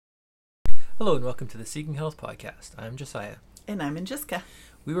Hello and welcome to the Seeking Health podcast. I'm Josiah. And I'm Anjiska.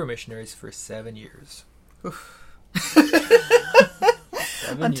 We were missionaries for 7 years.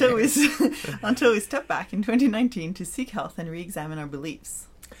 Until we stepped back in 2019 to seek health and re-examine our beliefs.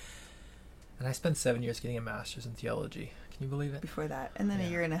 And I spent 7 years getting a master's in theology. Can you believe it? Before that. And then a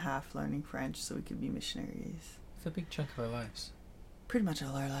year and a half learning French so we could be missionaries. It's a big chunk of our lives. Pretty much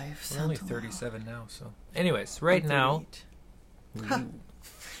all our lives. We're only 37 now, so... Anyways, right now...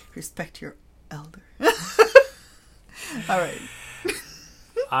 Respect your elder. All right.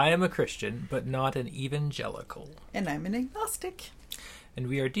 I am a Christian, but not an evangelical. And I'm an agnostic. And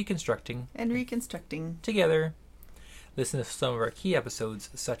we are deconstructing... and reconstructing... together. Listen to some of our key episodes,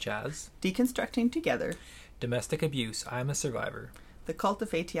 such as... Deconstructing Together. Domestic Abuse, I'm a Survivor. The Cult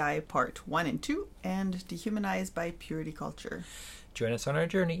of ATI Part 1 and 2. And Dehumanized by Purity Culture. Join us on our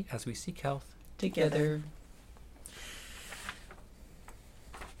journey as we seek health together.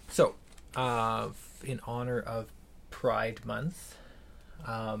 So, in honor of Pride Month,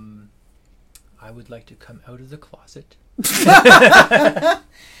 I would like to come out of the closet. It's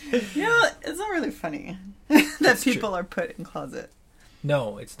not really funny that people are put in closet.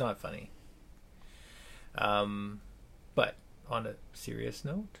 No, it's not funny. But on a serious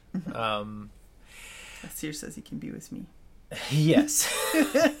note, Seer says he can be with me. Yes.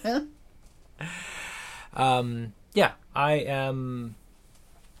 Yeah, I am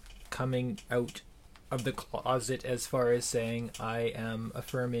coming out of the closet as far as saying I am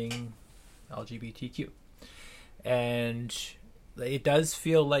affirming LGBTQ. And it does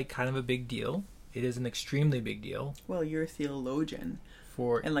feel like kind of a big deal. It is an extremely big deal. Well, you're a theologian.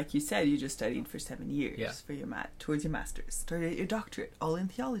 And like you said, you just studied for 7 years for your towards your master's, started your doctorate, all in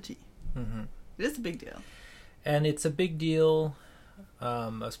theology. Mm-hmm. It is a big deal. And it's a big deal. I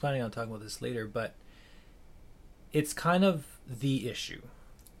was planning on talking about this later, but it's kind of the issue.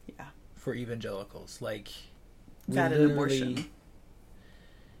 Yeah. For evangelicals. Like, that and abortion.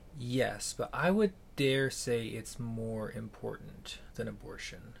 Yes, but I would dare say it's more important than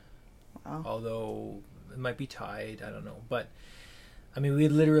abortion. Wow. Although it might be tied, I don't know. But, I mean, we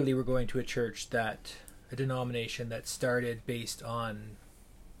literally were going to a denomination that started based on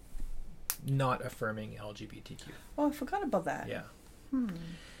not affirming LGBTQ. Oh, I forgot about that. Yeah.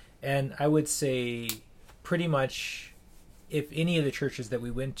 And I would say pretty much if any of the churches that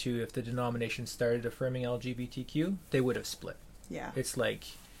we went to, if the denomination started affirming LGBTQ, they would have split. Yeah. It's like...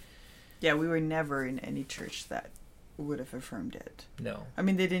 Yeah, we were never in any church that would have affirmed it. No. I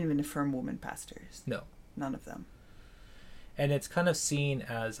mean, they didn't even affirm women pastors. No. None of them. And it's kind of seen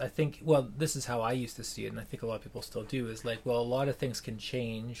as, I think, well, this is how I used to see it, and I think a lot of people still do, is like, well, a lot of things can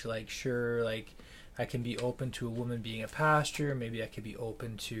change. Like, sure, like, I can be open to a woman being a pastor. Maybe I could be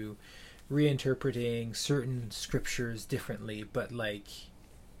open to reinterpreting certain scriptures differently. But, like,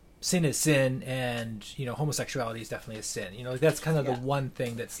 sin is sin, and, you know, homosexuality is definitely a sin. You know, like, that's kind of the one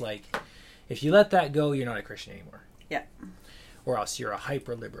thing that's like, if you let that go, you're not a Christian anymore. Yeah. Or else you're a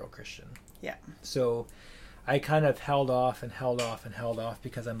hyper-liberal Christian. Yeah. So I kind of held off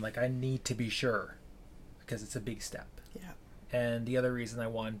because I'm like, I need to be sure because it's a big step. Yeah. And the other reason I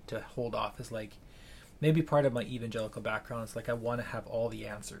want to hold off is like, maybe part of my evangelical background is like, I want to have all the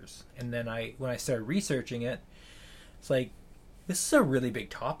answers. And then when I started researching it, it's like, this is a really big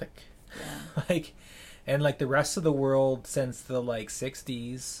topic. Yeah. And the rest of the world since the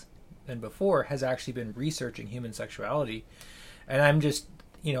 60s and before has actually been researching human sexuality. And I'm just,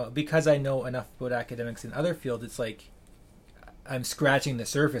 because I know enough about academics in other fields, it's like I'm scratching the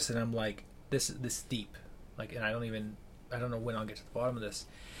surface and I'm like, this deep. And I don't know when I'll get to the bottom of this.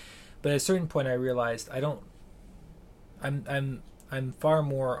 But at a certain point I realized I'm far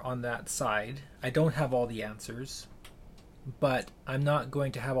more on that side. I don't have all the answers, but I'm not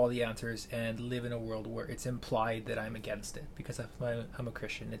going to have all the answers and live in a world where it's implied that I'm against it. Because if I'm a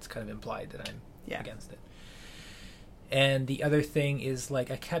Christian, it's kind of implied that I'm against it. And the other thing is, I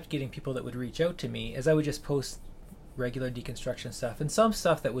kept getting people that would reach out to me as I would just post regular deconstruction stuff. And some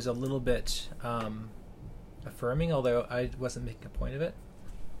stuff that was a little bit affirming, although I wasn't making a point of it.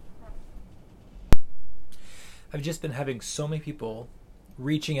 I've just been having so many people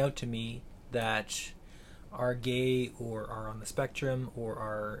reaching out to me that are gay or are on the spectrum or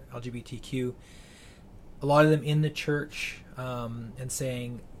are LGBTQ. A lot of them in the church and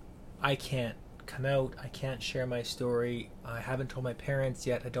saying, I can't come out, I can't share my story, I haven't told my parents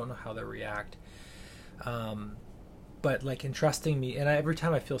yet, I don't know how they'll react. But entrusting me, and every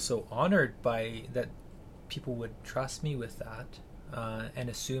time I feel so honored by that people would trust me with that and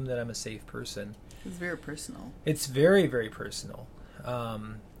assume that I'm a safe person. It's very personal. It's very, very personal. I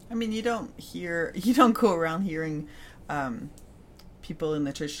mean, you don't go around hearing people in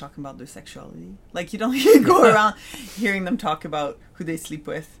the church talking about their sexuality. Like, you don't go around hearing them talk about who they sleep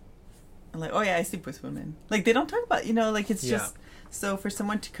with. And like, oh yeah, I sleep with women. Like, they don't talk about, like, it's just, so for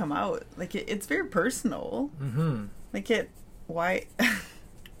someone to come out, like, it's very personal. Mm-hmm. Like, why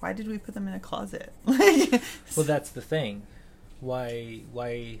did we put them in a closet? Like, well, that's the thing. Why?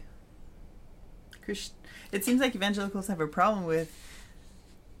 It seems like evangelicals have a problem with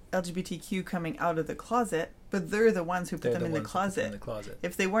LGBTQ coming out of the closet, but they're the ones who put them in the closet.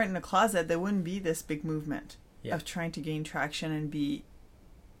 If they weren't in the closet, there wouldn't be this big movement of trying to gain traction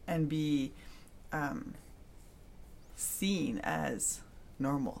and be seen as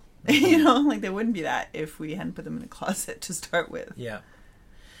normal. Mm-hmm. Like, there wouldn't be that if we hadn't put them in a closet to start with. Yeah.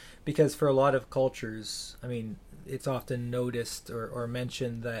 Because for a lot of cultures, I mean, it's often noticed or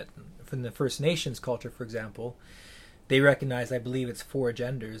mentioned that from the First Nations culture, for example, they recognize, I believe it's 4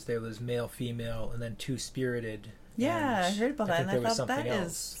 genders. There was male, female, and then two-spirited. Yeah, I heard about that, and I thought that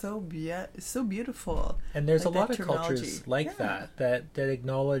is so beautiful. And there's like a lot of cultures like that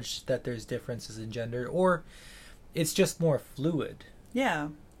acknowledge that there's differences in gender, or it's just more fluid. Yeah.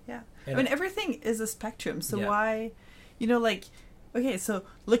 I mean, everything is a spectrum, so why, like, okay, so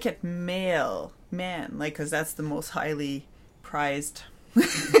look at man, like, because that's the most highly prized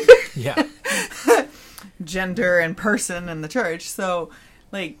gender and person in the church. So,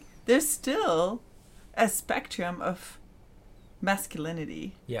 like, there's still a spectrum of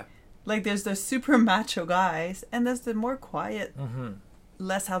masculinity. Yeah. Like, there's the super macho guys, and there's the more quiet,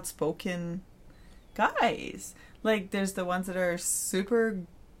 less outspoken guys. Like, there's the ones that are super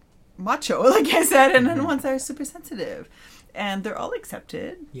macho, like I said, and then the ones that are super sensitive. And they're all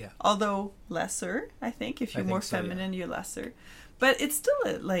accepted. Yeah. Although lesser, I think. If you're more feminine, you're lesser. But it's still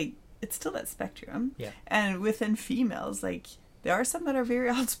that spectrum. Yeah. And within females, like, there are some that are very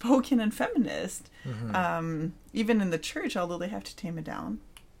outspoken and feminist. Mm-hmm. Even in the church, although they have to tame it down.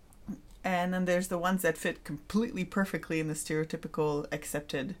 And then there's the ones that fit completely perfectly in the stereotypical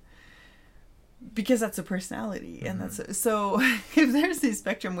accepted, because that's a personality. And that's so if there's the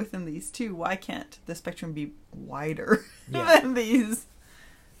spectrum within these two, why can't the spectrum be wider than these?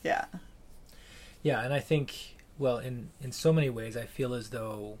 Yeah. Yeah, and I think, well, in so many ways, I feel as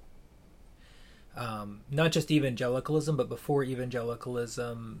though not just evangelicalism, but before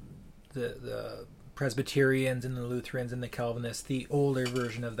evangelicalism, the Presbyterians and the Lutherans and the Calvinists, the older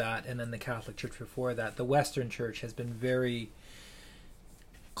version of that, and then the Catholic Church before that, the Western Church has been very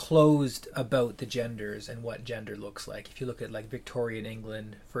closed about the genders and what gender looks like. If you look at, like, Victorian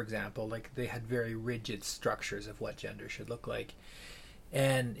England, for example, like, they had very rigid structures of what gender should look like.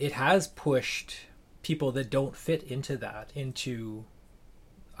 And it has pushed people that don't fit into that into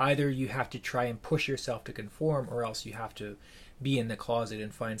either you have to try and push yourself to conform, or else you have to be in the closet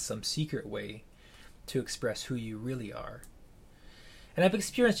and find some secret way to express who you really are. And I've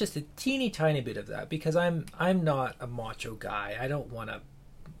experienced just a teeny tiny bit of that, because I'm not a macho guy. I don't want to.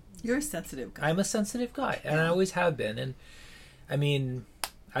 You're a sensitive guy. I'm a sensitive guy, and I always have been. And I mean,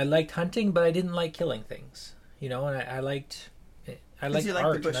 I liked hunting, but I didn't like killing things. And I liked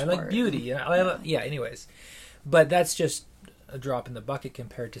art, and I like beauty. And anyways. But that's just a drop in the bucket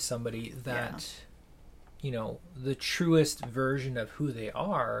compared to somebody that, the truest version of who they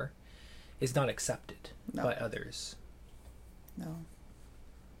are is not accepted by others. No.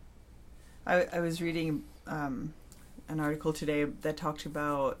 I was reading an article today that talked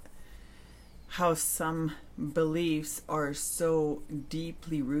about how some beliefs are so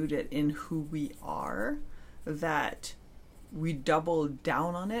deeply rooted in who we are that we double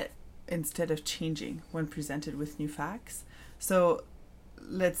down on it instead of changing when presented with new facts. So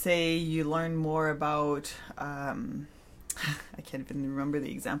let's say you learn more about, I can't even remember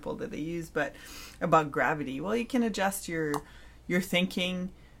the example that they use, but about gravity. Well, you can adjust your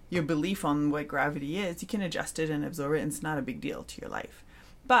thinking, your belief on what gravity is. You can adjust it and absorb it, and it's not a big deal to your life.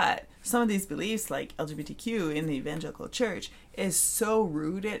 But some of these beliefs, like LGBTQ in the evangelical church, is so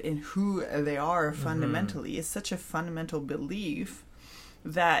rooted in who they are fundamentally. It's such a fundamental belief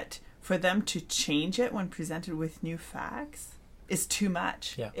that for them to change it when presented with new facts is too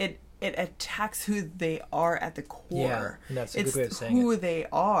much. Yeah. It attacks who they are at the core. Yeah, and that's a good way of saying who they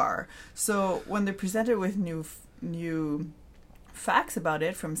are. So when they're presented with new facts about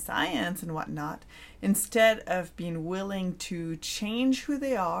it from science and whatnot, instead of being willing to change who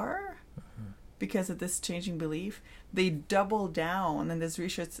they are because of this changing belief, they double down, and there's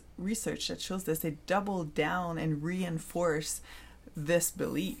research that shows this, they double down and reinforce this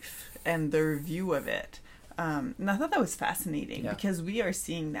belief and their view of it. And I thought that was fascinating because we are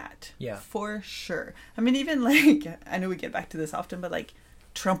seeing that for sure. I mean, even like, I know we get back to this often, but like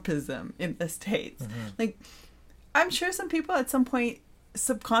Trumpism in the States, like I'm sure some people at some point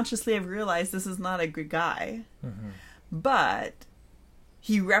subconsciously have realized this is not a good guy, but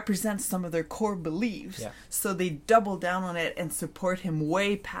he represents some of their core beliefs. Yeah. So they double down on it and support him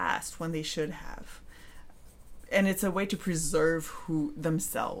way past when they should have. And it's a way to preserve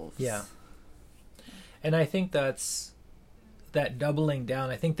themselves. Yeah. And I think that's that doubling down.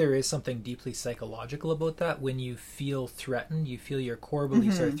 I think there is something deeply psychological about that. When you feel threatened, you feel your core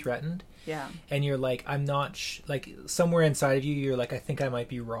beliefs are threatened. Yeah. And you're like, I'm not, like somewhere inside of you, you're like, I think I might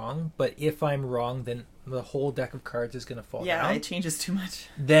be wrong. But if I'm wrong, then the whole deck of cards is going to fall down. Yeah, it changes too much.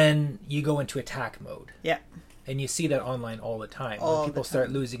 Then you go into attack mode. Yeah. And you see that online all the time. All when people the time.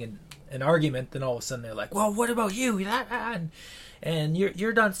 start losing an argument, then all of a sudden they're like, well, what about you? And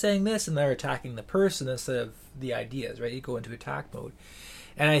you're not saying this, and they're attacking the person instead of the ideas, right? You go into attack mode.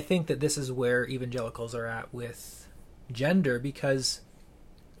 And I think that this is where evangelicals are at with gender, because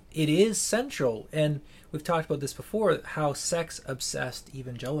it is central. And we've talked about this before, how sex-obsessed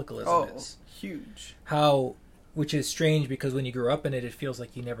evangelicalism is. Huge. Which is strange, because when you grow up in it, it feels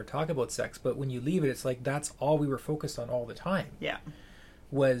like you never talk about sex. But when you leave it, it's like that's all we were focused on all the time. Yeah.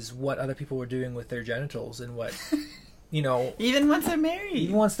 Was what other people were doing with their genitals and what, Even once they're married.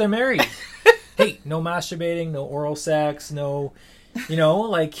 Even once they're married. Hey, no masturbating, no oral sex, no,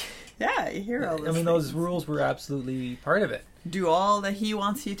 Yeah, you hear all this. I mean, those rules were absolutely part of it. Do all that he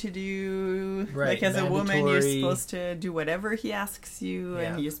wants you to do. Right, like as a woman, you're mandatory. supposed to do whatever he asks you,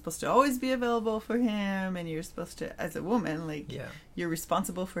 Yeah. and you're supposed to always be available for him, and you're supposed to, as a woman, Yeah. you're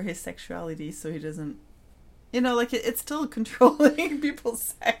responsible for his sexuality, so he doesn't, it's still controlling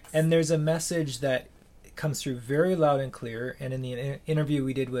people's sex. And there's a message that comes through very loud and clear. And in the interview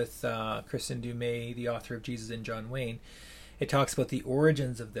we did with Kristen Dumais, the author of Jesus and John Wayne, it talks about the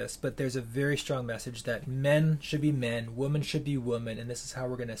origins of this, but there's a very strong message that men should be men, women should be women, and this is how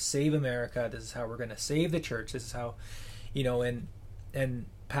we're going to save America. This is how we're going to save the church. This is how, and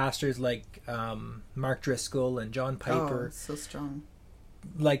pastors like Mark Driscoll and John Piper, it's so strong.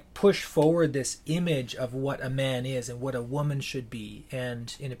 like push forward this image of what a man is and what a woman should be.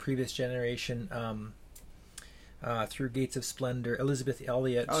 And in a previous generation, through Gates of Splendor, Elizabeth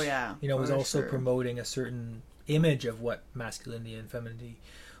Elliot, was for also sure. promoting a certain image of what masculinity and femininity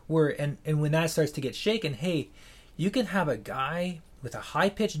were. And when that starts to get shaken, hey, you can have a guy with a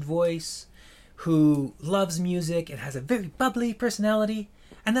high-pitched voice who loves music and has a very bubbly personality,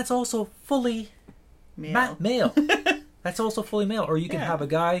 and that's also fully male. That's also fully male. Or you can have a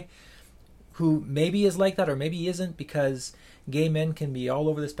guy who maybe is like that or maybe isn't, because gay men can be all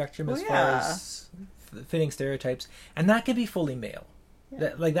over the spectrum as far as fitting stereotypes, and that can be fully male.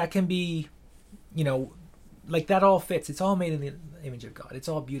 That can be, that all fits. It's all made in the image of God. It's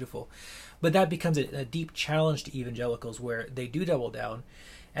all beautiful. But that becomes a deep challenge to evangelicals, where they do double down,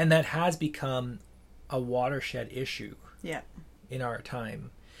 and that has become a watershed issue in our time.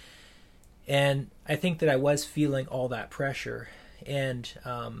 And I think that I was feeling all that pressure. And,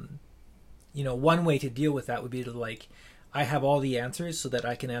 one way to deal with that would be to, I have all the answers so that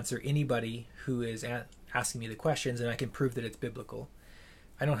I can answer anybody who is asking me the questions, and I can prove that it's biblical.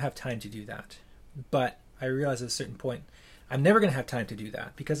 I don't have time to do that. But I realize at a certain point, I'm never going to have time to do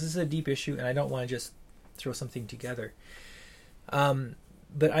that, because this is a deep issue, and I don't want to just throw something together.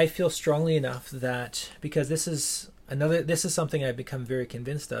 But I feel strongly enough that, because this is something I've become very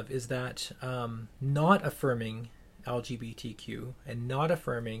convinced of, is that not affirming LGBTQ and not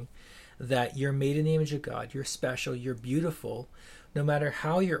affirming that you're made in the image of God, you're special, you're beautiful, no matter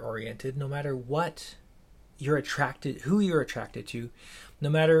how you're oriented, no matter what who you're attracted to, no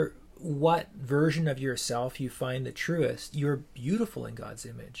matter what version of yourself you find the truest, you're beautiful in God's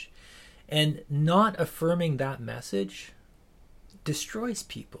image. And not affirming that message destroys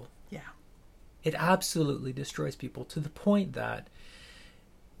people. Yeah. It absolutely destroys people, to the point that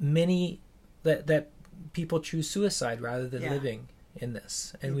that people choose suicide rather than living in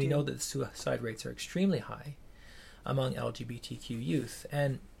this. And we know that the suicide rates are extremely high among LGBTQ youth.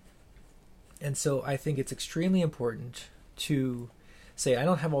 And so I think it's extremely important to say, I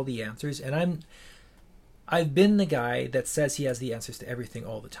don't have all the answers, and I've been the guy that says he has the answers to everything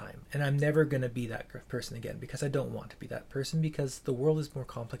all the time, and I'm never going to be that person again, because I don't want to be that person, because the world is more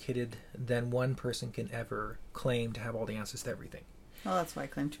complicated than one person can ever claim to have all the answers to everything. Well, that's why I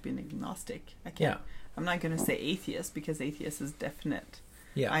claim to be an agnostic. I'm not going to say atheist, because atheist is definite.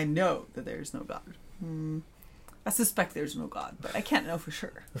 Yeah. I know that there is no God. I suspect there's no God, but I can't know for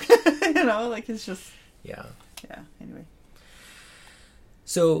sure. It's just... Yeah. Yeah, anyway.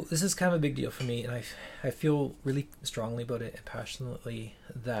 So this is kind of a big deal for me, and I feel really strongly about it and passionately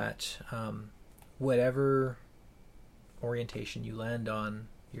that whatever orientation you land on,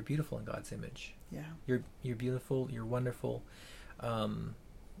 you're beautiful in God's image. Yeah. You're beautiful. You're wonderful, and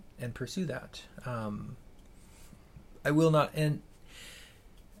pursue that. I will not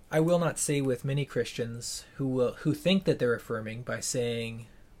say with many Christians who think that they're affirming by saying,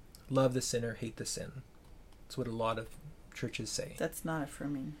 "Love the sinner, hate the sin." That's what a lot of churches say. That's not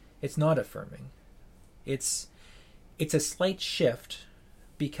affirming. It's not affirming. It's a slight shift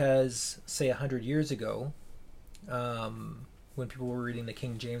because, say, 100 years ago, when people were reading the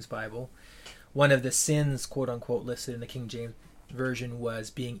King James Bible, one of the sins, quote unquote, listed in the King James Version was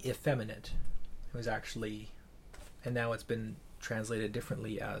being effeminate. It was actually, and now it's been translated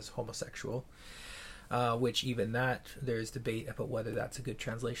differently as homosexual, which even that, there's debate about whether that's a good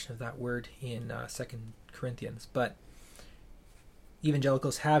translation of that word in 2 Corinthians. But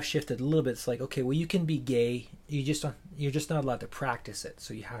evangelicals have shifted a little bit. It's like, okay, well, you can be gay, you're just not allowed to practice it,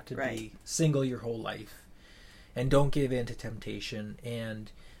 so you have to be single your whole life and don't give in to temptation,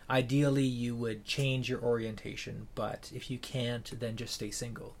 and ideally you would change your orientation, but if you can't, then just stay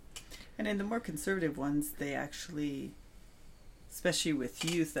single. And in the more conservative ones, they actually, especially with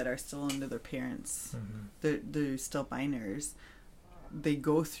youth that are still under their parents, they're still minors,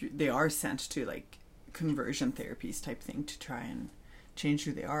 they are sent to like conversion therapies type thing to try and change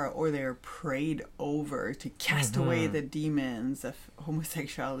who they are, or they're prayed over to cast away the demons of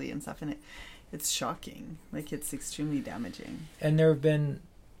homosexuality and stuff. And it's shocking. Like, it's extremely damaging. And there have been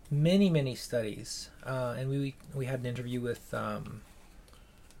many studies, and we had an interview with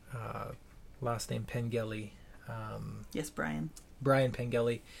last name Pengelly. Yes, Brian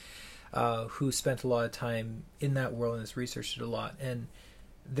Pengelly, who spent a lot of time in that world and has researched it a lot. And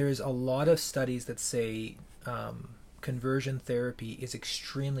there's a lot of studies that say conversion therapy is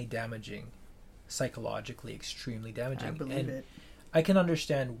extremely damaging, psychologically extremely damaging. I believe it. I can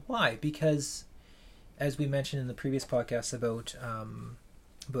understand why, because as we mentioned in the previous podcast about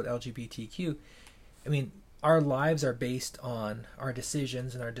LGBTQ, I mean, our lives are based on our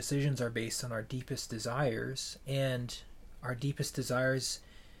decisions, and our decisions are based on our deepest desires, and our deepest desires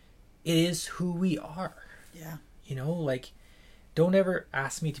is who we are. Yeah. You know, like, don't ever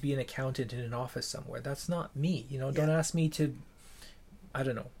ask me to be an accountant in an office somewhere. That's not me. You know, don't ask me to, I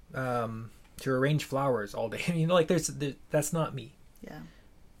don't know, to arrange flowers all day. You know, like that's not me. Yeah.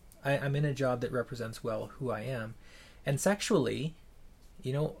 I'm in a job that represents well who I am. And sexually,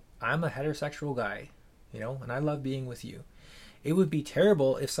 you know, I'm a heterosexual guy, you know, and I love being with you. It would be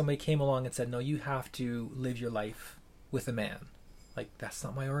terrible if somebody came along and said, no, you have to live your life with a man. Like, that's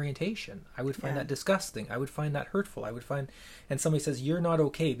not my orientation. I would find that disgusting. I would find that hurtful. And somebody says, you're not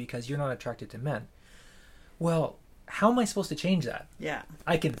okay because you're not attracted to men. Well, how am I supposed to change that? Yeah.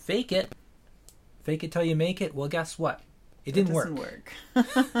 I can fake it. Fake it till you make it. Well, guess what? It didn't work.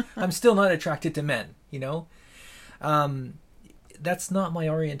 I'm still not attracted to men, you know? That's not my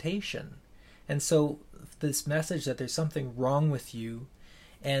orientation. And so this message that there's something wrong with you,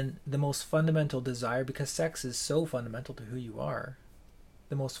 and the most fundamental desire, because sex is so fundamental to who you are,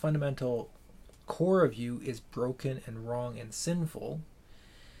 the most fundamental core of you is broken and wrong and sinful.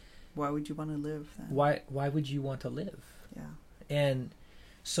 Why would you want to live then? Why would you want to live? Yeah. And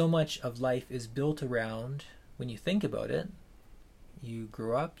so much of life is built around, when you think about it, you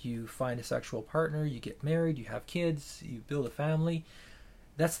grow up, you find a sexual partner, you get married, you have kids, you build a family.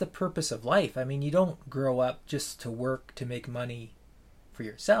 That's the purpose of life. I mean, you don't grow up just to work to make money for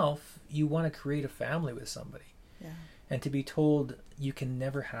yourself. You want to create a family with somebody. Yeah. And to be told you can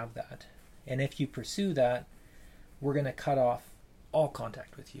never have that, and if you pursue that, we're going to cut off all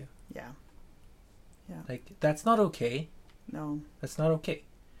contact with you. Yeah. Yeah. Like, that's not okay. No. That's not okay.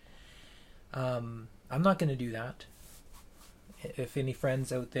 I'm not going to do that. If any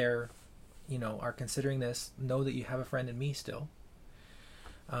friends out there, you know, are considering this, know that you have a friend in me still.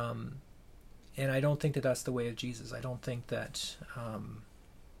 And I don't think that that's the way of Jesus. I don't think that, I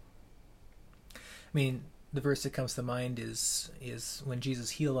mean, the verse that comes to mind is when Jesus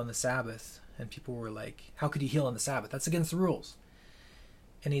healed on the Sabbath, and people were like, how could he heal on the Sabbath? That's against the rules.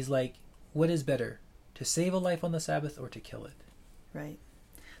 And he's like, what is better, to save a life on the Sabbath or to kill it? Right.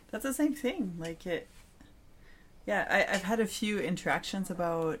 That's the same thing. Like, I've had a few interactions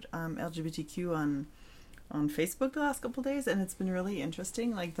about LGBTQ on Facebook the last couple of days, and it's been really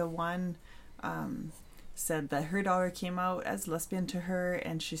interesting. Like, the one said that her daughter came out as lesbian to her,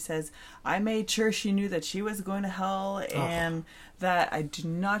 and she says, I made sure she knew that she was going to hell, and that I do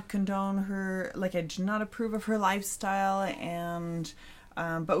not condone her, like, I do not approve of her lifestyle, and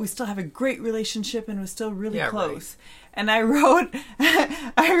but we still have a great relationship, and we're still really close. Right. And I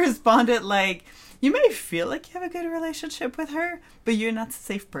responded like, you may feel like you have a good relationship with her, but you're not a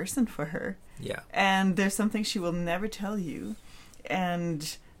safe person for her. Yeah. And there's something she will never tell you.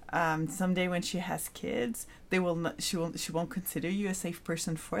 And Someday when she has kids, they will not, she won't consider you a safe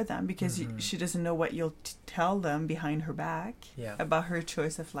person for them because she doesn't know what you'll tell them behind her back about her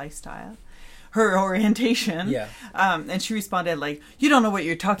choice of lifestyle, her orientation. Yeah. And she responded like, "You don't know what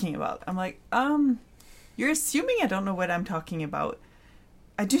you're talking about." I'm like, you're assuming I don't know what I'm talking about.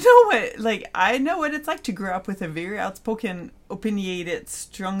 I do know I know what it's like to grow up with a very outspoken, opinionated,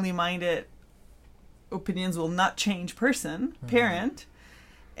 strongly minded, opinions will not change parent.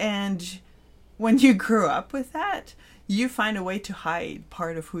 And when you grow up with that, you find a way to hide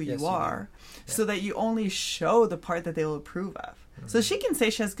part of who you are so that you only show the part that they'll approve of. So she can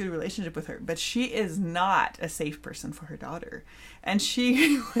say she has a good relationship with her, but she is not a safe person for her daughter. And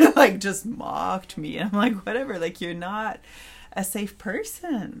she just mocked me. And I'm like, whatever, you're not a safe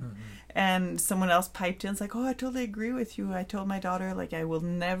person. And someone else piped in, it's like, "Oh, I totally agree with you. I told my daughter, I will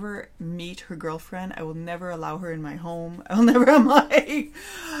never meet her girlfriend. I will never allow her in my home. I'll never." I'm like,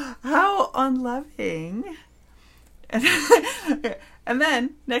 how unloving. And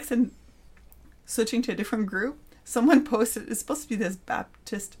then, next, and switching to a different group, someone posted, it's supposed to be this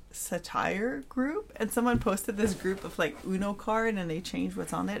Baptist satire group, and someone posted this group of Uno card, and they changed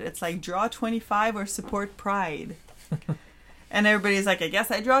what's on it. It's draw 25 or support pride. And everybody's like, "I guess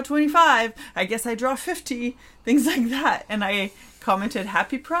I draw 25. I guess I draw 50. Things like that. And I commented,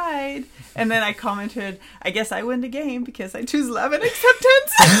 "Happy Pride." And then I commented, "I guess I win the game because I choose love and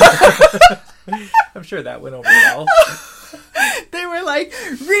acceptance." I'm sure that went over well. They were like,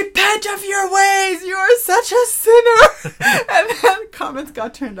 "Repent of your ways. You are such a sinner." And then comments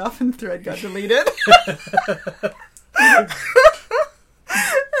got turned off and the thread got deleted.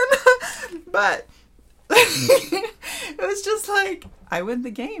 But it was just I win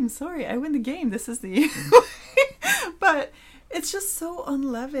the game. Sorry, I win the game. This is the... But it's just so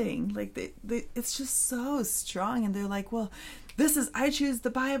unloving. It's just so strong. And they're like, "Well, I choose the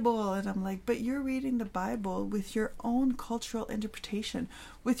Bible." And I'm like, but you're reading the Bible with your own cultural interpretation,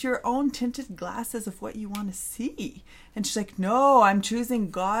 with your own tinted glasses of what you want to see. And she's like, "No, I'm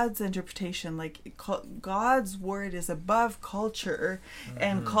choosing God's interpretation. God's word is above culture,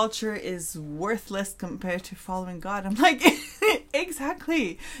 and culture is worthless compared to following God." I'm like,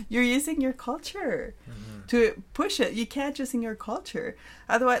 exactly. You're using your culture to push it. You can't just in your culture.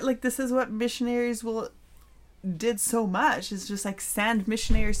 Otherwise, this is what missionaries did so much, is just send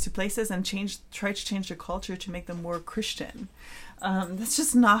missionaries to places and try to change their culture to make them more Christian. That's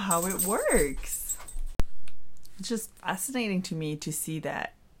just not how it works. It's just fascinating to me to see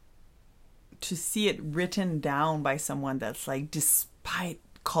that, to see it written down by someone that's despite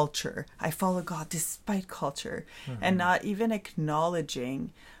culture, I follow God despite culture, and not even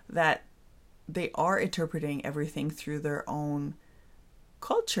acknowledging that they are interpreting everything through their own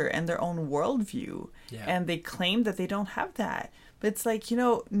culture and their own worldview. And they claim that they don't have that. But it's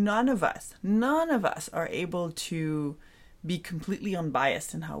none of us are able to be completely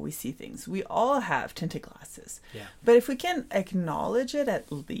unbiased in how we see things. We all have tinted glasses. But if we can acknowledge it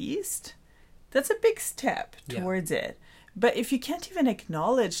at least, that's a big step towards it. But if you can't even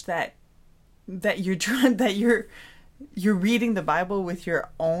acknowledge that you're reading the Bible with your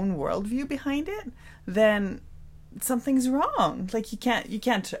own worldview behind it, then something's wrong. You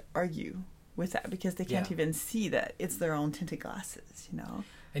can't argue with that because they can't even see that it's their own tinted glasses,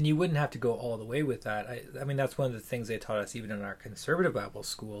 And you wouldn't have to go all the way with that. I mean, that's one of the things they taught us even in our conservative Bible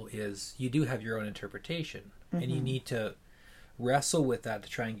school is you do have your own interpretation, and you need to wrestle with that to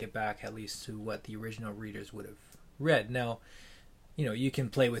try and get back at least to what the original readers would have read. Now, you can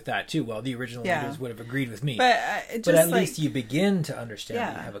play with that too. Well, the original readers would have agreed with me. But at least you begin to understand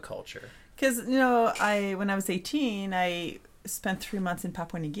that you have a culture. Because, when I was 18, I spent 3 months in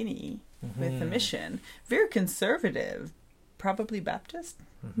Papua New Guinea with a mission. Very conservative, probably Baptist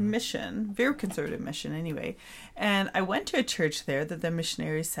mission. Very conservative mission anyway. And I went to a church there that the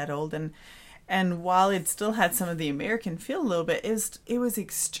missionaries settled. And while it still had some of the American feel a little bit, it was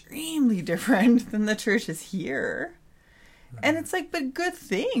extremely different than the churches here. And it's but good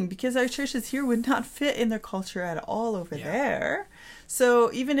thing, because our churches here would not fit in their culture at all over there.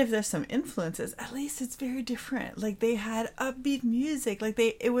 So even if there's some influences, at least it's very different. They had upbeat music.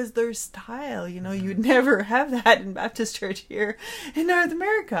 It was their style. You'd never have that in Baptist church here in North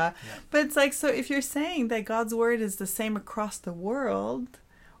America. But it's so if you're saying that God's word is the same across the world,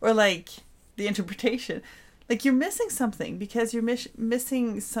 or the interpretation, you're missing something, because you're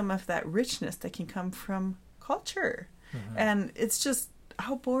missing some of that richness that can come from culture. And it's just,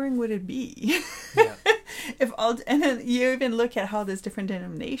 how boring would it be? And then you even look at how there's different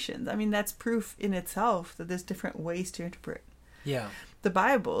denominations. I mean, that's proof in itself that there's different ways to interpret the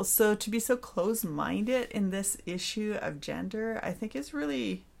Bible. So to be so close-minded in this issue of gender, I think is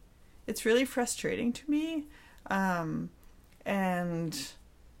really it's really frustrating to me. And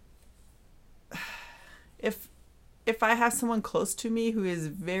if I have someone close to me who is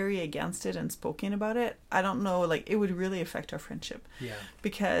very against it and spoken about it, I don't know, like, it would really affect our friendship. Yeah.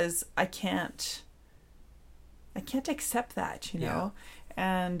 Because I can't accept that, you know?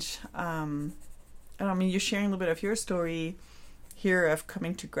 And I mean, you're sharing a little bit of your story here of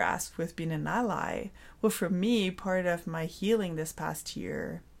coming to grasp with being an ally. Well, for me, part of my healing this past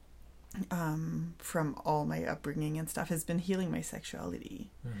year, from all my upbringing and stuff, has been healing my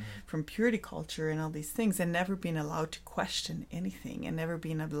sexuality from purity culture and all these things, and never being allowed to question anything, and never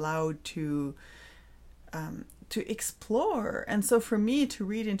being allowed to explore. And so for me to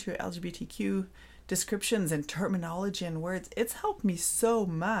read into LGBTQ descriptions and terminology and words, it's helped me so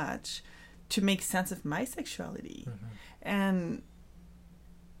much to make sense of my sexuality. And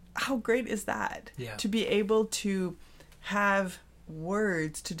how great is that? To be able to have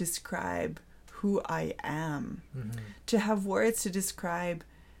words to describe who I am, to have words to describe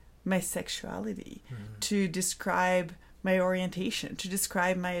my sexuality, to describe my orientation, to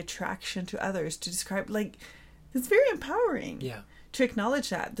describe my attraction to others, to describe, like, it's very empowering to acknowledge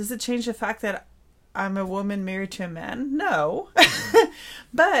that. Does it change the fact that I'm a woman married to a man? No.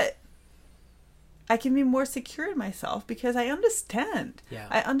 But I can be more secure in myself because I understand.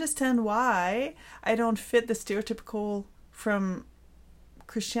 I understand why I don't fit the stereotypical from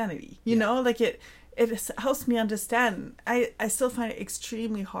Christianity. You know, like it helps me understand. I still find it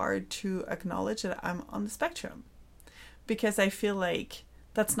extremely hard to acknowledge that I'm on the spectrum, because I feel like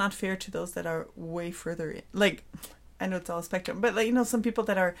that's not fair to those that are way further in. Like, I know it's all a spectrum, but, like, you know, some people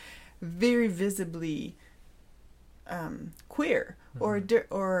that are very visibly queer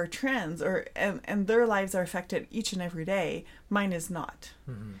or trans, or and their lives are affected each and every day. Mine is not,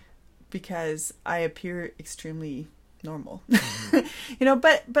 because I appear extremely normal. You know,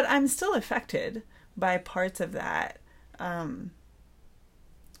 but I'm still affected by parts of that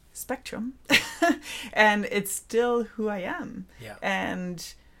spectrum. And it's still who I am.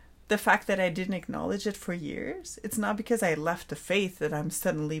 And the fact that I didn't acknowledge it for years, it's not because I left the faith that I'm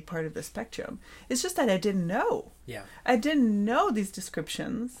suddenly part of the spectrum. It's just that I didn't know. I didn't know these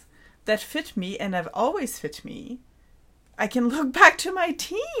descriptions that fit me and have always fit me. I can look back to my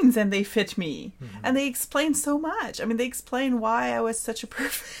teens and they fit me. And they explain so much. I mean, they explain why I was such a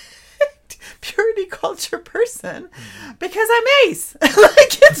perfect purity culture person. Because I'm ace.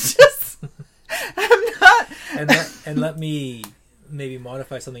 Like, it's just, I'm not. And let me maybe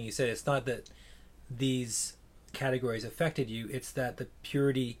modify something you said. It's not that these categories affected you, it's that the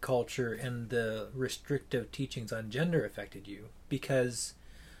purity culture and the restrictive teachings on gender affected you, because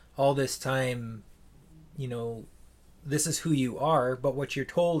all this time, you know, this is who you are, but what you're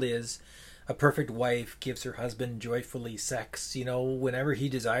told is a perfect wife gives her husband joyfully sex, you know, whenever he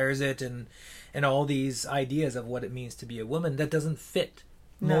desires it, and all these ideas of what it means to be a woman. That doesn't fit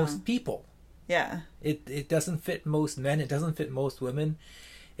most people. It doesn't fit most men. It doesn't fit most women.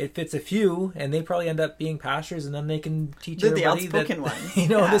 It fits a few, and they probably end up being pastors, and then they can teach everybody the outspoken ones. You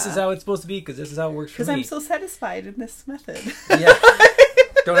know, this is how it's supposed to be, because this is how it works for me. Because I'm so satisfied in this method.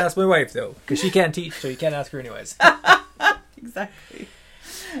 Don't ask my wife, though, because she can't teach, so you can't ask her anyways. Exactly.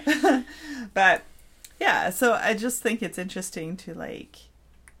 But yeah, so I just think it's interesting to, like,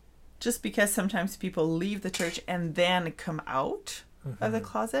 just because sometimes people leave the church and then come out of the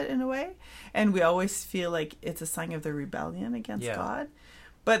closet in a way, and we always feel like it's a sign of their rebellion against God,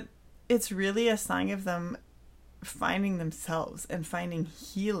 but it's really a sign of them finding themselves and finding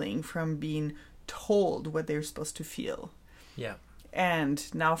healing from being told what they're supposed to feel.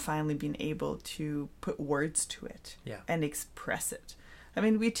 And now finally being able to put words to it and express it. I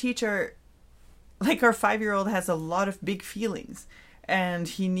mean, we teach our 5-year-old has a lot of big feelings, and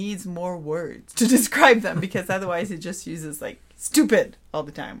he needs more words to describe them, because otherwise he just uses, like, stupid all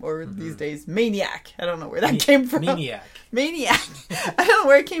the time, or these days maniac. I don't know where that came from. Maniac. I don't know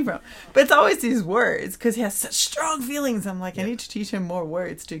where it came from, but it's always these words because he has such strong feelings. I'm like, I need to teach him more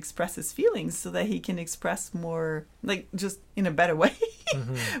words to express his feelings so that he can express more, like, just in a better way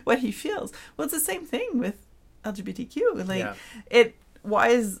what he feels. Well, it's the same thing with LGBTQ. Like, why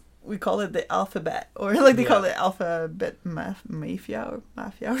is we call it the alphabet, or like they call it alphabet mafia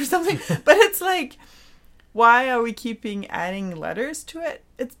or something. But it's like, why are we keeping adding letters to it?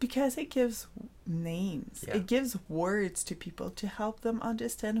 It's because it gives names. It gives words to people to help them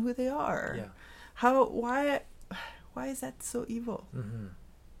understand who they are. Why is that so evil?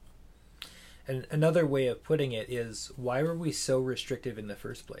 And another way of putting it is, why were we so restrictive in the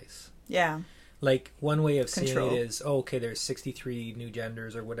first place? Like, one way of seeing it is, okay, there's 63 new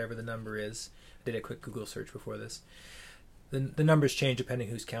genders, or whatever the number is. I did a quick Google search before this. the numbers change depending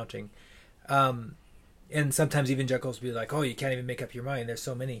who's counting. And sometimes evangelicals will be like, oh, you can't even make up your mind. There's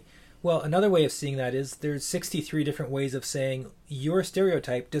so many. Well, another way of seeing that is there's 63 different ways of saying your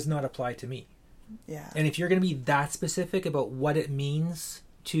stereotype does not apply to me. Yeah. And if you're going to be that specific about what it means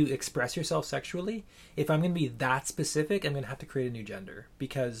to express yourself sexually, if I'm going to be that specific, I'm going to have to create a new gender,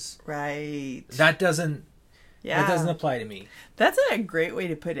 because right. that doesn't Yeah. that doesn't apply to me. That's a great way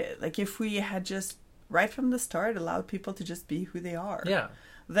to put it. Like, if we had just right from the start allowed people to just be who they are, Yeah.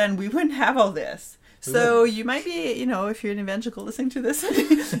 then we wouldn't have all this. We So you might be, you know, if you're an evangelical listening to this,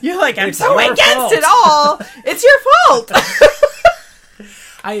 you're like, I'm It's so your against fault. it all. It's your fault.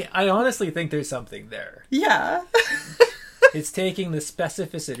 I honestly think there's something there. Yeah. It's taking the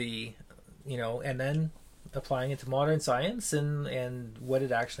specificity, you know, and then applying it to modern science and what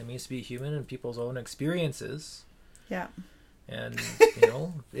it actually means to be human and people's own experiences. Yeah. And, you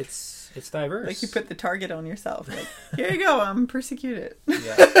know, it's diverse. Like, you put the target on yourself. Like, here you go, I'm persecuted.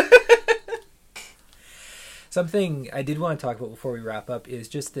 Yeah. Something I did want to talk about before we wrap up is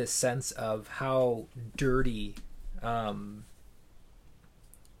just this sense of how dirty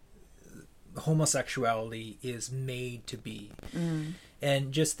homosexuality is made to be. Mm.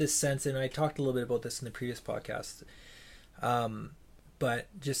 And just this sense, and I talked a little bit about this in the previous podcast, but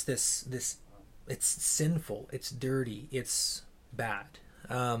just this it's sinful, it's dirty, it's bad.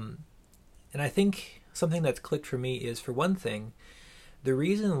 And I think something that's clicked for me is, for one thing, the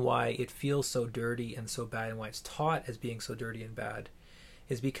reason why it feels so dirty and so bad, and why it's taught as being so dirty and bad,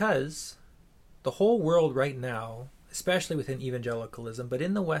 is because the whole world right now, especially within evangelicalism, but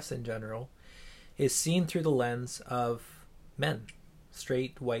in the West in general, is seen through the lens of men,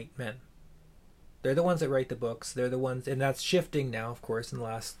 straight white men. They're the ones that write the books. They're the ones, and that's shifting now, of course, in the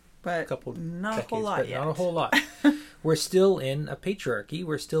last But couple not decades, a whole lot but yet. not a whole lot. We're still in a patriarchy.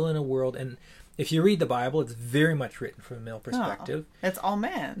 We're still in a world, and if you read the Bible, it's very much written from a male perspective. Oh, it's all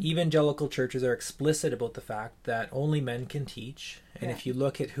men. Evangelical churches are explicit about the fact that only men can teach, and Yeah. if you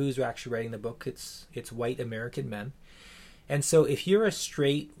look at who's actually writing the book, it's white American men. And so if you're a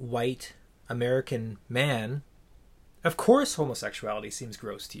straight white American man, of course homosexuality seems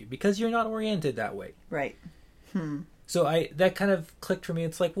gross to you because you're not oriented that way. Right. So that kind of clicked for me.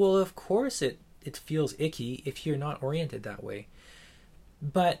 It's like, well, of course it feels icky if you're not oriented that way.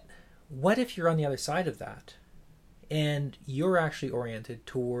 But what if you're on the other side of that and you're actually oriented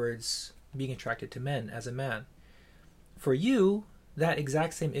towards being attracted to men as a man? For you, that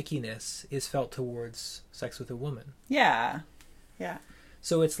exact same ickiness is felt towards sex with a woman. Yeah. Yeah.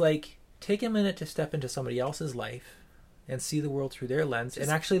 So it's like, take a minute to step into somebody else's life and see the world through their lens and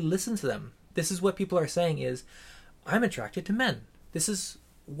actually listen to them. This is what people are saying is, I'm attracted to men. This is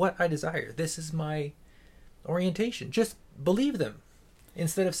what I desire. This is my orientation. Just believe them.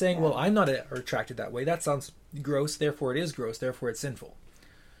 Instead of saying, well, I'm not attracted that way. That sounds gross, therefore it is gross, therefore it's sinful.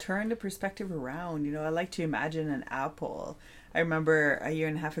 Turn the perspective around. You know, I like to imagine an apple. I remember a year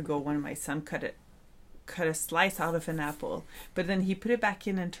and a half ago, one of my sons cut a slice out of an apple, but then he put it back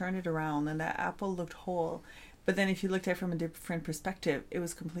in and turned it around, and that apple looked whole. But then if you looked at it from a different perspective, it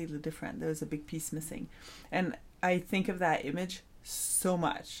was completely different. There was a big piece missing. And I think of that image so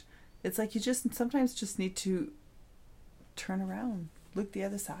much. It's like you just sometimes just need to turn around, look the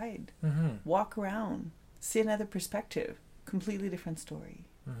other side, walk around, see another perspective, completely different story.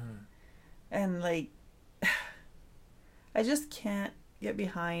 And like, I just can't get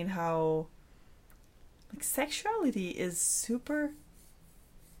behind how, like, sexuality is super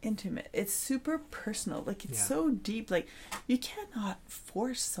intimate. It's super personal. Like, it's so deep. Like, you cannot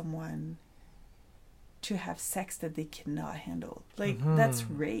force someone to have sex that they cannot handle. Like, that's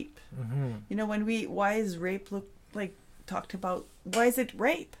rape. You know, why is rape talked about? Why is it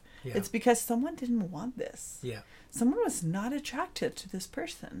rape? Yeah. It's because someone didn't want this. Yeah. Someone was not attracted to this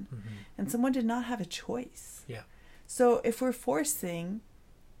person, and someone did not have a choice. Yeah. So if we're forcing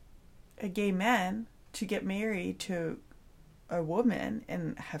a gay man to get married to a woman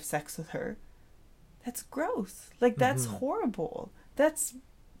and have sex with her, that's gross. Like, that's horrible. That's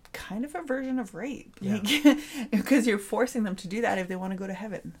kind of a version of rape. Yeah. Like, because you're forcing them to do that if they want to go to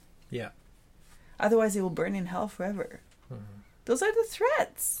heaven. Yeah. Otherwise, they will burn in hell forever. Those are the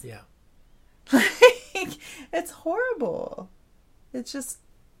threats. Yeah. Like, it's horrible. It just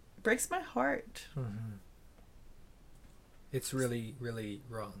breaks my heart. It's really, really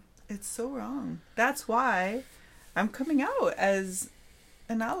wrong. It's so wrong. That's why I'm coming out as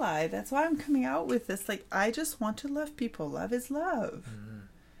an ally. That's why I'm coming out with this. Like, I just want to love people. Love is love.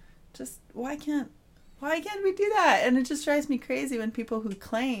 Just, why can't we do that? And it just drives me crazy when people who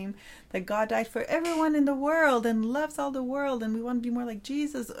claim that God died for everyone in the world and loves all the world and we want to be more like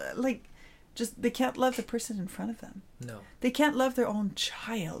Jesus, like, Just, they can't love the person in front of them. No. They can't love their own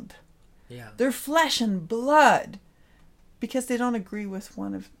child. Yeah. Their flesh and blood. Because they don't agree with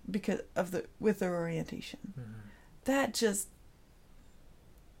with their orientation. Mm-hmm. That just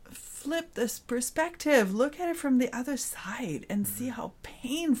flip this perspective. Look at it from the other side and see how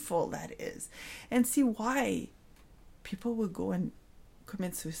painful that is. And see why people would go and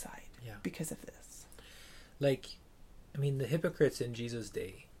commit suicide because of this. Like, I mean, the hypocrites in Jesus'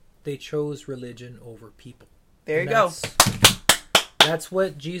 day, they chose religion over people. There you go. That's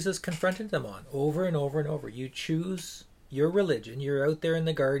what Jesus confronted them on over and over and over. You choose your religion. You're out there in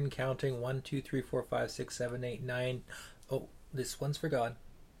the garden counting 1, 2, 3, 4, 5, 6, 7, 8, 9. Oh, this one's for God.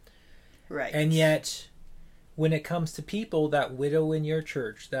 Right. And yet, when it comes to people, that widow in your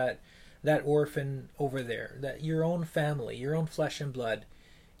church, that orphan over there, that your own family, your own flesh and blood,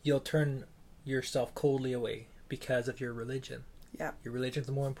 you'll turn yourself coldly away because of your religion. Yeah. Your religion's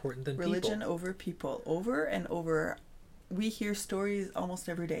more important than religion over people. Over and over. We hear stories almost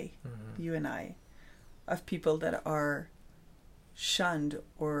every day, you and I, of people that are shunned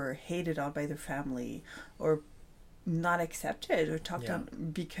or hated on by their family or not accepted or talked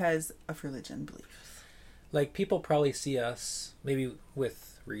on because of religion beliefs. Like, people probably see us, maybe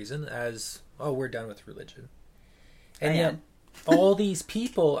with reason, as, oh, we're done with religion. And yet, all these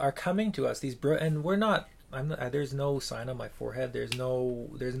people are coming to us, and we're not, there's no sign on my forehead, there's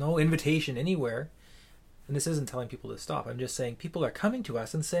no invitation anywhere. And this isn't telling people to stop. I'm just saying people are coming to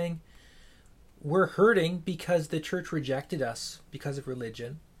us and saying, we're hurting because the church rejected us because of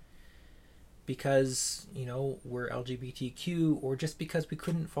religion, because, we're LGBTQ, or just because we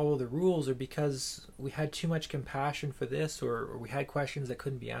couldn't follow the rules, or because we had too much compassion for this, or we had questions that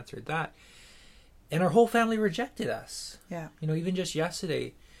couldn't be answered that. And our whole family rejected us. Yeah. Even just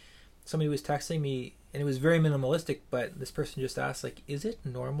yesterday, somebody was texting me, and it was very minimalistic, but this person just asked, like, is it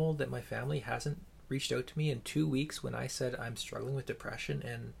normal that my family hasn't reached out to me in 2 weeks when I said I'm struggling with depression?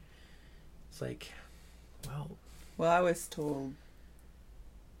 And it's like, well, I was told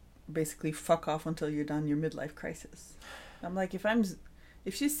basically fuck off until you're done your midlife crisis. I'm like,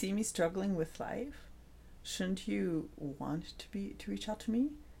 if you see me struggling with life, shouldn't you want to reach out to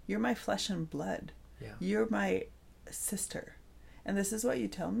me? You're my flesh and blood. Yeah. You're my sister, and this is what you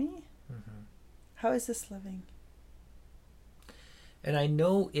tell me? How is this living? And I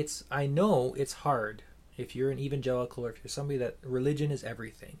know it's hard if you're an evangelical, or if you're somebody that religion is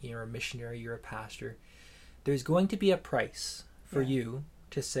everything. You're a missionary, you're a pastor. There's going to be a price for you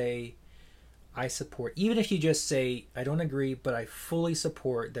to say, I support. Even if you just say, I don't agree, but I fully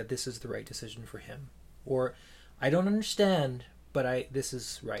support that this is the right decision for him. Or, I don't understand, but this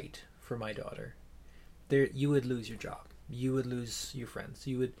is right for my daughter. You would lose your job. You would lose your friends.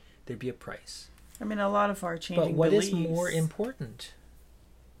 There'd be a price. I mean, a lot of our changing But beliefs. What is more important?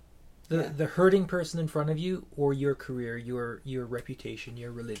 The hurting person in front of you, or your career, your reputation,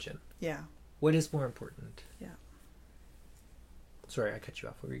 your religion? Yeah. What is more important? Yeah. Sorry, I cut you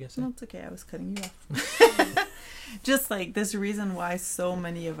off. What were you going to say? No, it's okay. I was cutting you off. Just like this reason why so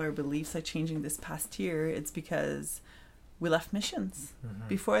many of our beliefs are changing this past year, it's because we left missions.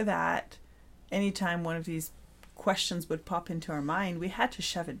 Before that, anytime one of these questions would pop into our mind, we had to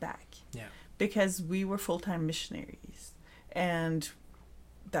shove it back. Yeah. Because we were full-time missionaries. And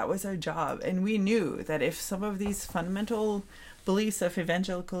that was our job. And we knew that if some of these fundamental beliefs of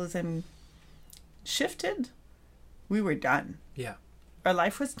evangelicalism shifted, we were done. Yeah. Our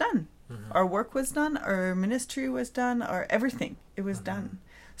life was done. Our work was done. Our ministry was done. Our everything. It was done.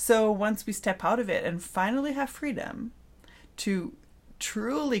 So once we step out of it and finally have freedom to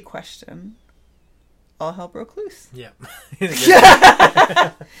truly question, all hell broke loose. Yeah.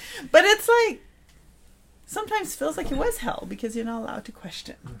 But it's like, sometimes feels like it was hell because you're not allowed to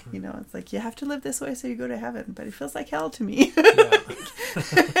question. It's like you have to live this way so you go to heaven, but it feels like hell to me.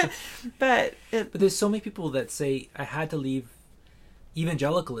 But there's so many people that say, I had to leave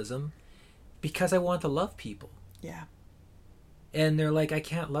evangelicalism because I want to love people. Yeah. And they're like, I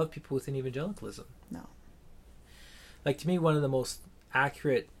can't love people within evangelicalism. No. Like, to me, one of the most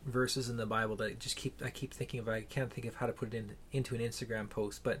accurate verses in the Bible that I keep thinking of, I can't think of how to put it into an Instagram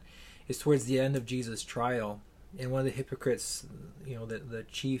post, but it's towards the end of Jesus' trial, and one of the hypocrites, the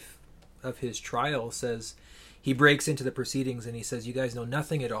chief of his trial, says, he breaks into the proceedings and he says, you guys know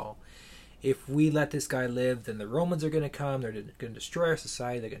nothing at all. If we let this guy live, then the Romans are going to come, they're going to destroy our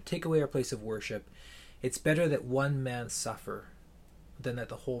society, they're going to take away our place of worship. It's better that one man suffer than that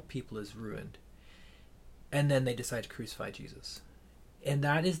the whole people is ruined. And then they decide to crucify Jesus. And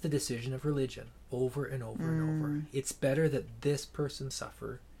that is the decision of religion, over and over and over. It's better that this person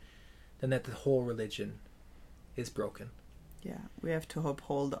suffer than that the whole religion is broken. Yeah, we have to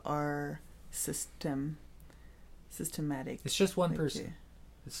uphold our systematic. It's just one like, person.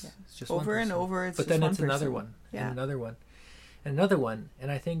 It's just over one and person. over. It's but just then one it's another person. one, Yeah. and another one, and another one.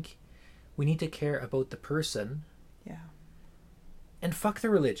 And I think we need to care about the person. Yeah. And fuck the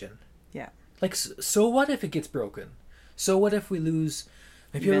religion. Yeah. Like, so what if it gets broken? So what if we lose?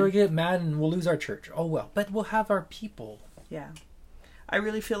 Maybe we'll get mad and we'll lose our church. Oh well, but we'll have our people. Yeah. I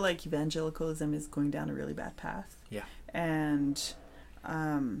really feel like evangelicalism is going down a really bad path. Yeah. And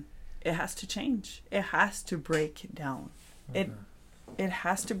it has to change. It has to break down. It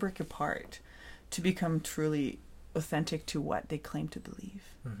has to break apart to become truly authentic to what they claim to believe.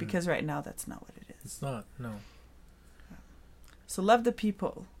 Mm-hmm. Because right now that's not what it is. It's not, no. So love the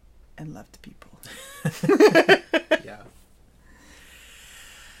people and love the people. Yeah.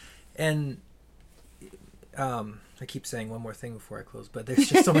 And I keep saying one more thing before I close, but there's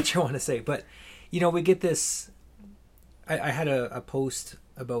just so much I want to say. But, we get this... I had a post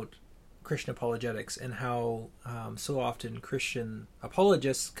about Christian apologetics and how so often Christian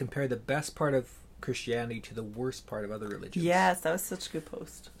apologists compare the best part of Christianity to the worst part of other religions. Yes, that was such a good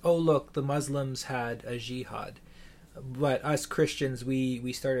post. Oh, look, the Muslims had a jihad. But us Christians,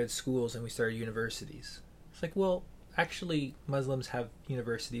 we started schools and we started universities. It's like, well, actually, Muslims have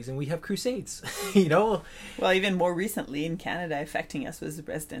universities and we have crusades, Well, even more recently in Canada, affecting us was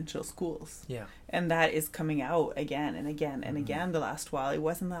residential schools. Yeah. And that is coming out again and again and again the last while. It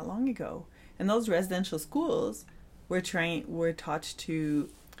wasn't that long ago. And those residential schools were taught to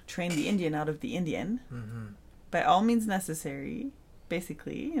train the Indian out of the Indian by all means necessary,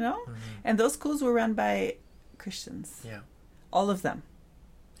 basically, And those schools were run by Christians. Yeah. All of them.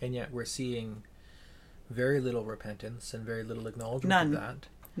 And yet we're seeing very little repentance and very little acknowledgement of that.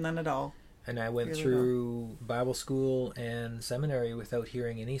 None at all. And I went through Bible school and seminary without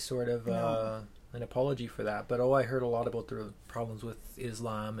hearing any sort of an apology for that. But I heard a lot about the problems with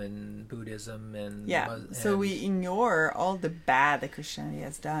Islam and Buddhism and... Yeah, so we ignore all the bad that Christianity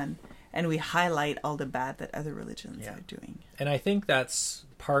has done, and we highlight all the bad that other religions are doing. And I think that's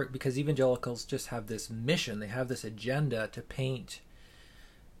part because evangelicals just have this mission. They have this agenda to paint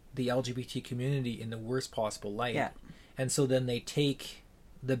the LGBT community in the worst possible light. Yeah. And so then they take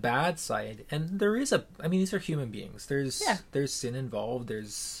the bad side, and there is these are human beings. There's sin involved.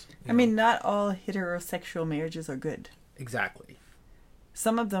 There's... not all heterosexual marriages are good. Exactly.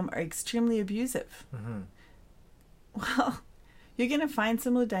 Some of them are extremely abusive. Mm-hmm. Well, you're going to find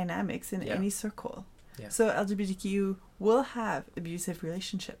similar dynamics in any circle. Yeah. So LGBTQ will have abusive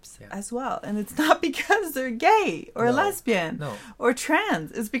relationships as well. And it's not because they're gay or lesbian or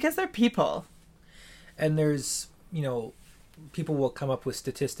trans. It's because they're people. And there's, people will come up with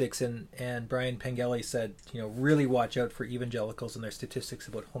statistics, and Brian Pengelly said, really watch out for evangelicals and their statistics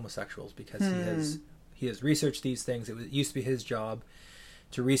about homosexuals because he has researched these things. It used to be his job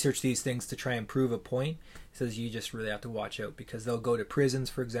to research these things to try and prove a point. He says you just really have to watch out because they'll go to prisons,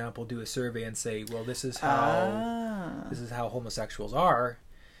 for example, do a survey and say, well, this is how homosexuals are.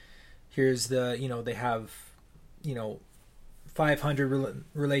 Here's the, they have, 500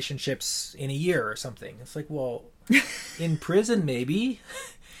 relationships in a year or something. It's like, well, in prison maybe.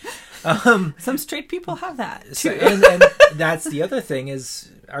 Some straight people have that too. And that's the other thing is,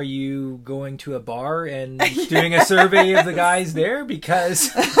 are you going to a bar and doing a survey of the guys there? Because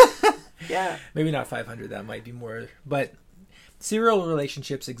maybe not 500, that might be more, but serial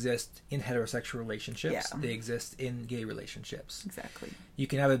relationships exist in heterosexual relationships. They exist in gay relationships. Exactly. You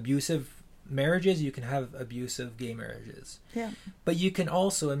can have abusive marriages, you can have abusive gay marriages. Yeah. But you can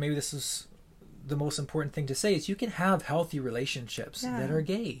also, and maybe this is the most important thing to say, is you can have healthy relationships that are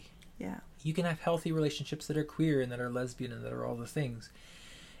gay. Yeah. You can have healthy relationships that are queer and that are lesbian and that are all the things.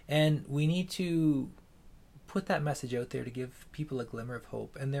 And we need to put that message out there to give people a glimmer of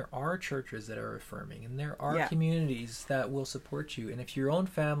hope. And there are churches that are affirming, and there are communities that will support you. And if your own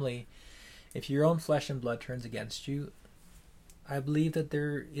family, if your own flesh and blood turns against you, I believe that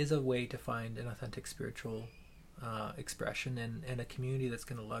there is a way to find an authentic spiritual expression and a community that's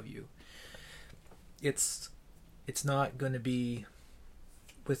going to love you. It's not going to be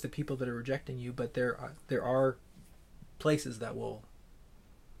with the people that are rejecting you, but there are places that will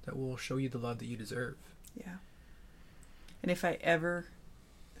show you the love that you deserve. Yeah. And if I ever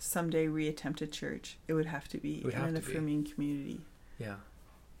someday reattempted church, it would have to be in an affirming community. Yeah.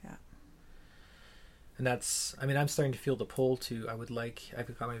 Yeah. And that's, I'm starting to feel the pull to,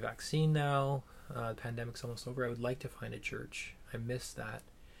 I've got my vaccine now, the pandemic's almost over, I would like to find a church. I miss that.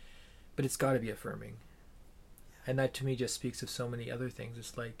 But it's got to be affirming. And that to me just speaks of so many other things.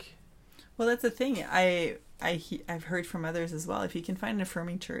 It's like... Well, that's the thing. I've heard from others as well. If you can find an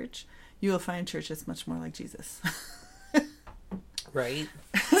affirming church, you will find a church that's much more like Jesus. Right.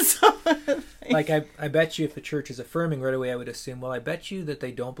 So Like, I bet you if the church is affirming right away, I would assume, well, I bet you that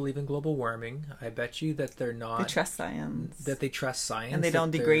they don't believe in global warming. I bet you that they're not... They trust science. That they trust science. And they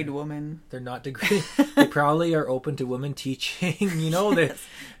don't degrade women. They're not degrading. They probably are open to women teaching, you know. Yes.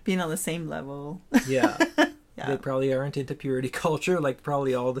 Being on the same level. Yeah. Yeah. They probably aren't into purity culture, like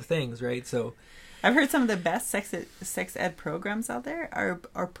probably all the things, right? So... I've heard some of the best sex ed programs out there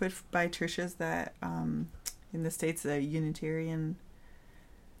are put by churches that, in the States, a Unitarian...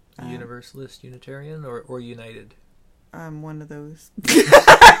 Universalist, Unitarian, or United? One of those.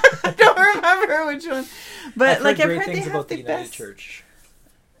 I don't remember which one. But I've heard they have about the the United best... Church.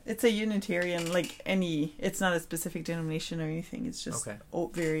 It's a Unitarian, it's not a specific denomination or anything. It's just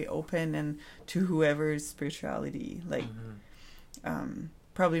very open and to whoever's spirituality.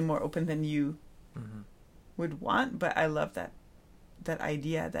 Probably more open than you would want. But I love that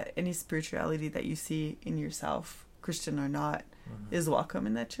idea that any spirituality that you see in yourself, Christian or not, is welcome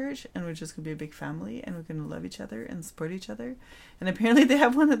in that church, and we're just going to be a big family, and we're going to love each other and support each other. And apparently they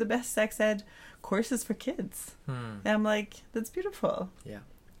have one of the best sex ed courses for kids. And I'm like, that's beautiful. Yeah.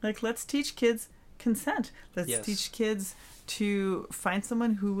 Like, let's teach kids consent. Let's teach kids to find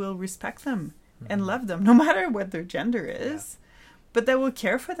someone who will respect them and love them, no matter what their gender is, but that will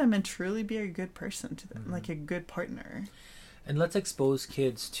care for them and truly be a good person to them, like a good partner. And let's expose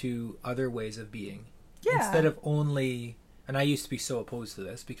kids to other ways of being. Yeah. Instead of only... And I used to be so opposed to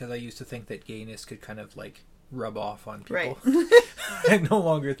this because I used to think that gayness could kind of like rub off on people. Right. I no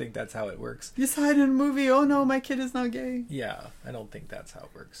longer think that's how it works. You saw it in a movie. Oh no, my kid is not gay. Yeah, I don't think that's how it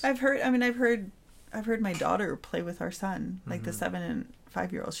works. I've heard my daughter play with our son, like the 7 and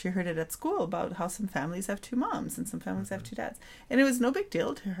 5-year-old. She heard it at school about how some families have 2 moms and some families have 2 dads, and it was no big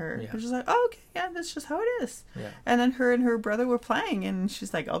deal to her. It was just like, oh, okay, yeah, that's just how it is. Yeah. And then her and her brother were playing, and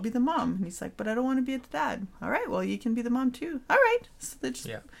she's like, I'll be the mom, and he's like, but I don't want to be the dad. All right, well, you can be the mom too. All right. So they just,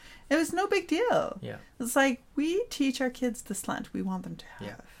 it was no big deal. Yeah. It's like we teach our kids the slant we want them to have.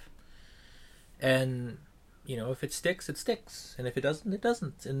 Yeah. And you know, if it sticks, it sticks, and if it doesn't, it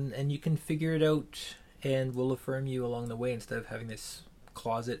doesn't, and you can figure it out, and we'll affirm you along the way instead of having this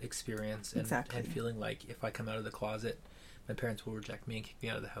closet experience and feeling like if I come out of the closet, my parents will reject me and kick me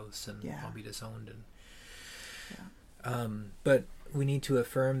out of the house, and I'll be disowned. And but we need to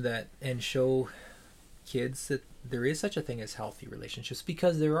affirm that and show kids that there is such a thing as healthy relationships,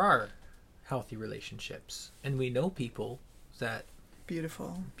 because there are healthy relationships, and we know people that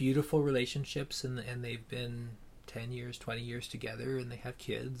beautiful relationships, and they've been 10 years, 20 years together, and they have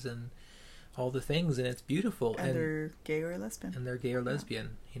kids and all the things, and it's beautiful. And they're gay or lesbian. And they're gay or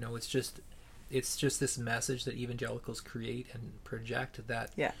lesbian. You know, it's just this message that evangelicals create and project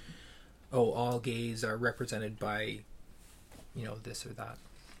that, all gays are represented by, you know, this or that.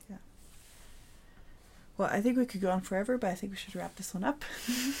 Yeah. Well, I think we could go on forever, but I think we should wrap this one up.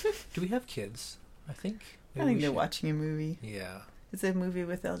 Do we have kids? I think they're watching a movie. Yeah. It's a movie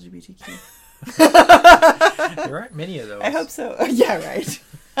with LGBTQ. There aren't many of those. I hope so. Yeah, right.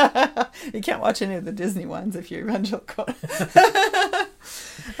 You can't watch any of the Disney ones if you're evangelical. All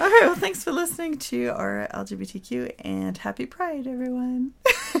right, well, thanks for listening to our LGBTQ, and happy Pride, everyone.